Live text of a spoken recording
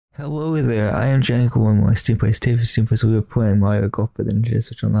Hello there, I am GiantGrotle and my Steam Plays Steve Steam Plays. We were playing Mario Golf for the Nintendo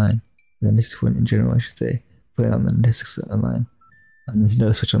Switch Online. The Nintendo Switch in general, I should say. Playing on the Nintendo Switch Online. On the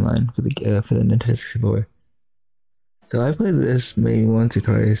Nintendo Switch Online for the Nintendo 64. So I played this maybe once or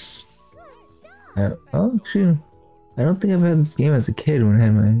twice. Actually, I don't think I've had this game as a kid when I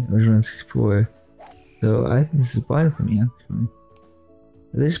had my original 64. So I think this is blind for me actually.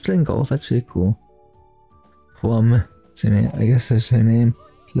 They're just playing golf, that's really cool. Plum, is her name. I guess that's her name.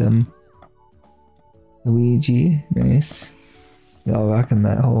 Plum. Luigi, nice. They're all rocking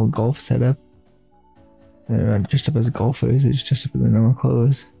that whole golf setup. They're not dressed up as golfers, they're just dressed up in their normal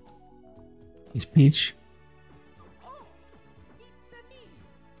clothes. Here's Peach.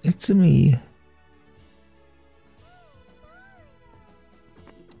 It's a me.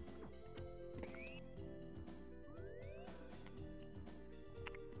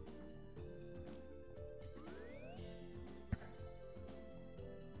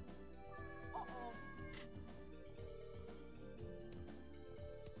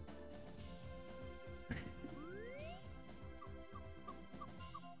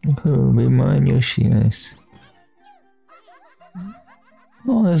 Oh, be mine, Yoshi, nice.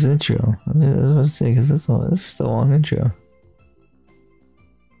 Oh, that's an intro. I was about to say, because that's a long intro.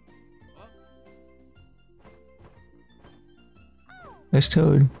 There's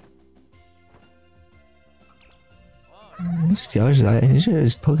Toad. He should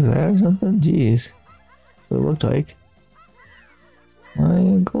just poke his eye or something? Jeez. That's what it looked like.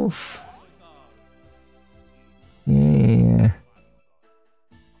 My golf. Yeah.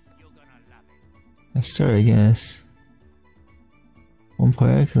 Let's start, I guess. One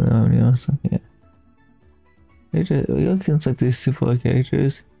player, because I don't have anyone else. Okay. We look like these super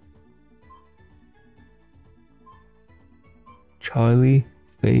characters. Charlie,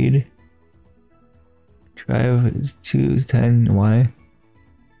 Fade. Drive is 210Y.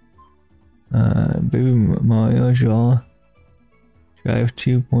 Baby Mario Draw. Drive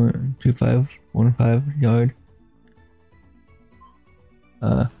 2.2515 yard.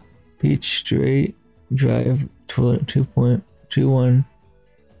 Peach Straight. Drive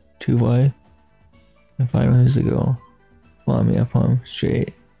 2.212Y. And finally, here's the goal. Plum,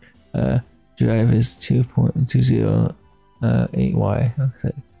 straight. Drive is 2.208Y.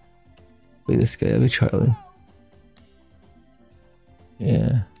 Okay. Wait, this guy, that'll be Charlie.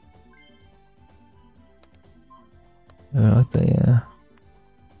 Yeah. I like that,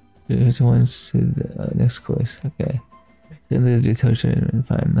 yeah. Who wants to the next course? Okay. Then they do touch it and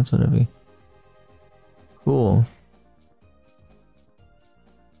fine, that's what it'll be. Cool.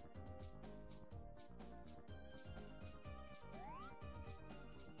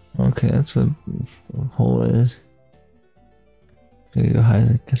 Okay, that's what the hole is. Try to go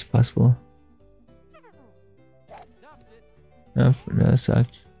high as possible. Nope, that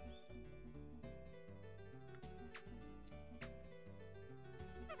sucked.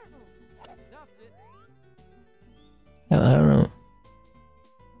 I don't know.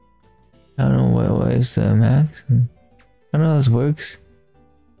 I don't know what is max. I don't know how this works.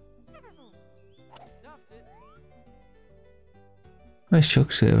 My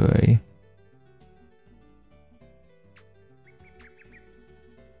shook save already.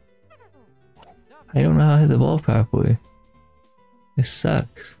 I don't know how to hit the ball properly. It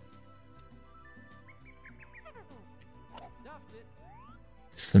sucks.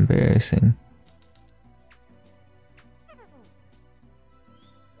 It's embarrassing.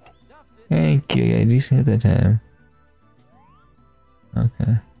 Thank you, yeah, decent hit that time.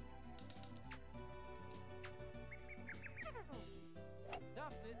 Okay.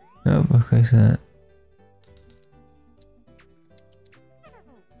 Nope, okay, so that.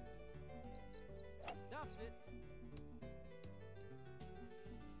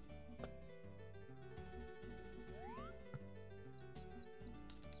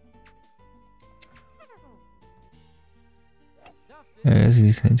 There's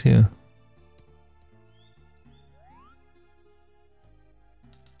decent too.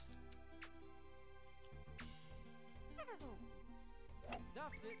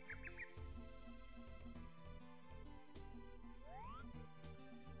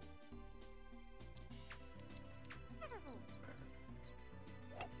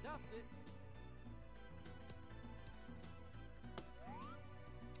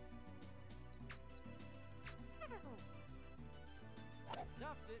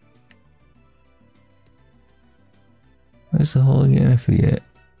 Where's the hole again? I forget.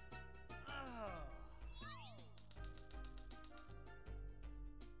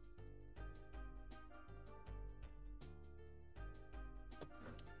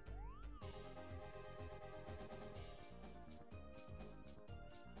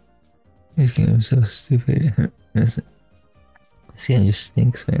 This game is so stupid. This game just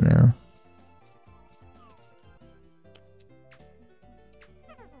stinks right now.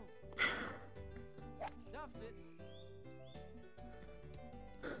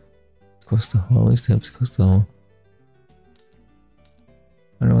 Goes the hole, these steps goes the hole.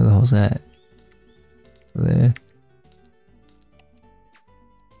 I don't know where the hole's at. There.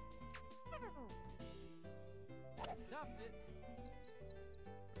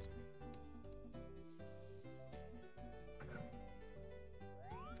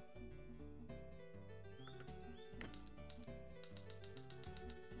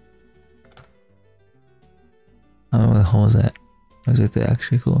 I don't know where the hole's at. I was right there,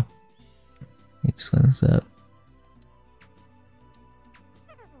 actually cool. Okay, just let this up.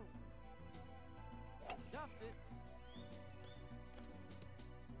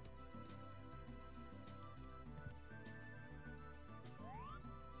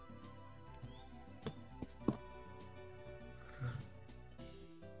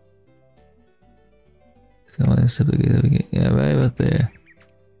 Come on, step again, there we go. Yeah, right about there.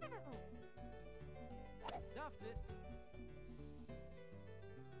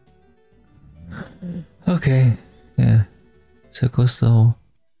 Okay, yeah. So it goes the hole.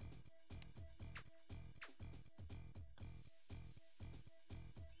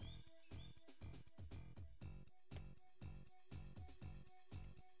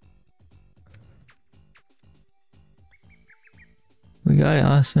 We got it,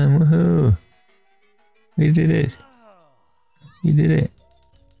 awesome, woohoo! We did it! You did it!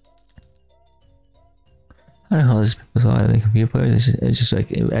 I don't know how these people saw the computer players, it's just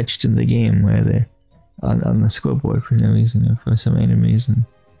like etched in the game where they're on the scoreboard for no reason or for some random reason.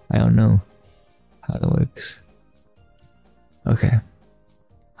 I don't know how it works. Okay.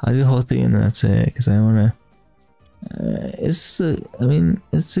 I'll do the whole thing and then that's it, because I wanna... I mean,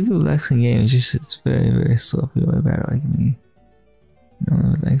 it's a good relaxing game, it's just, it's very, very slow for people bad like me. No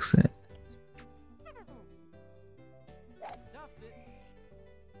one likes it.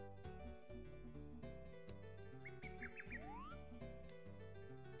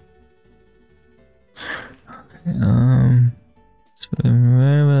 Okay, so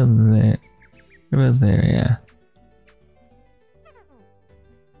right about there. Right about there, yeah.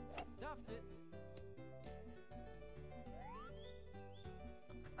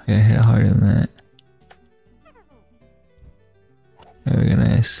 I gotta hit it harder than that. There we go,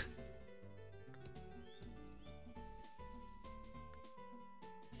 nice.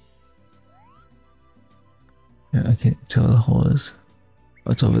 Yeah, I can't tell where the hole is.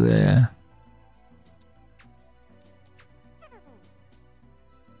 Oh, it's over there, yeah.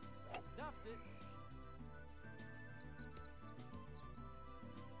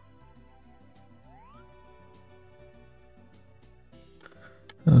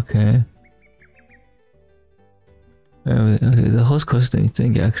 Okay. Okay, the hole's closer than you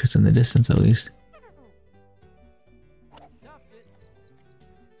think, actually, it's in the distance at least.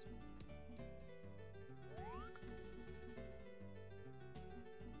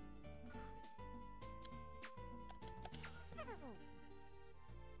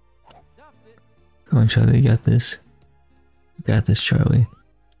 Come on, Charlie, you got this. You got this, Charlie.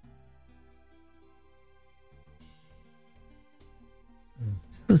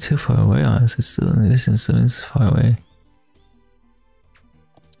 Still too far away, honestly. It's still in the distance, so it's far away.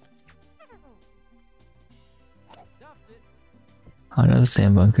 Oh, another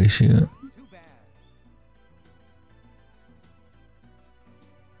sand bunker, shoot.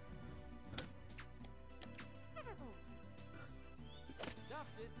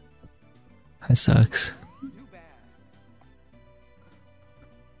 That sucks.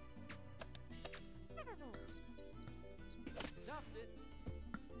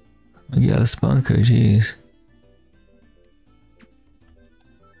 We got this bunker, jeez.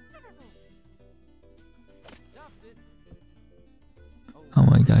 Oh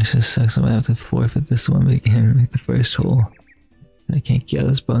my gosh, this sucks. I'm gonna have to forfeit this one again, like the first hole. I can't get out of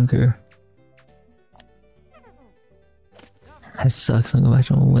this bunker. That sucks. I'm going back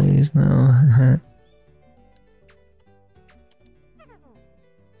to old ways now.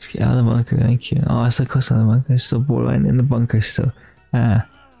 Let's get out of the bunker, thank you. Oh, I'm so close to the bunker. It's still borderline in the bunker still. Ah.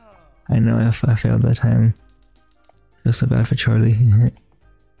 I know if I failed that time. I feel so bad for Charlie.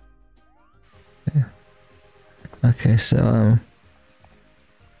 Okay. Okay, so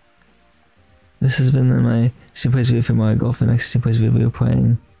this has been my Steam Plays video for Mario Golf. The next Steam Plays video we're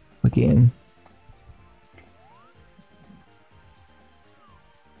playing what game?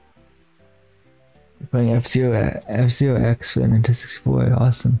 We're playing F-Zero X for the Nintendo 64.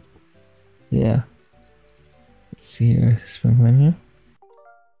 Awesome. Yeah. Let's see here. Spring menu.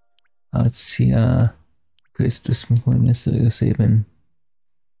 Let's see, create this point necessarily saving.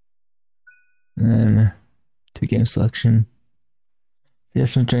 And then to game selection. So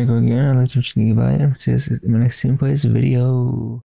yes, I'm trying to go again. I'd like to watch goodbye. See you in my next Team Plays video.